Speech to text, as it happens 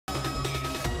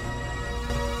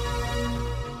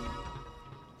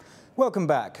Welcome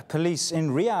back. Police in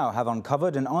Riau have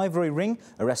uncovered an ivory ring,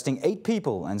 arresting 8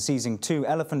 people and seizing 2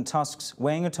 elephant tusks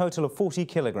weighing a total of 40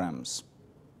 kilograms.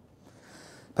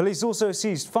 Police also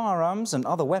seized firearms and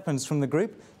other weapons from the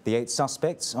group. The 8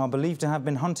 suspects are believed to have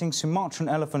been hunting Sumatran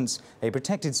elephants, a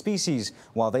protected species,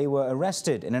 while they were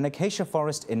arrested in an acacia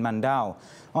forest in Mandau.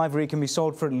 Ivory can be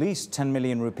sold for at least 10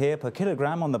 million rupiah per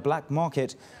kilogram on the black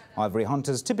market. Ivory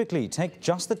hunters typically take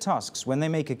just the tusks when they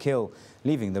make a kill,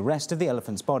 leaving the rest of the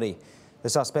elephant's body. The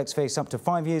suspects face up to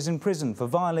 5 years in prison for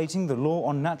violating the law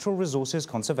on natural resources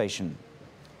conservation.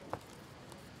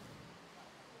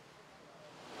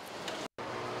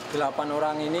 8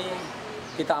 orang ini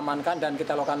kita amankan dan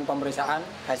kita lakukan pemeriksaan.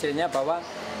 Hasilnya bahwa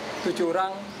 7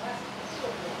 orang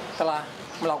telah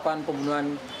melakukan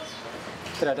pembunuhan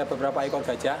terhadap beberapa ekor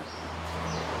gajah.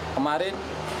 Kemarin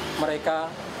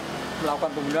mereka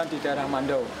melakukan pembunuhan di daerah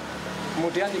Mandau.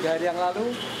 Kemudian 3 hari yang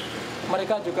lalu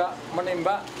mereka juga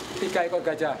menembak 3 ekor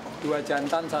gajah, 2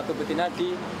 jantan, 1 betina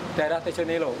di daerah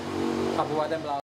Tesonelo, Kabupaten Riau.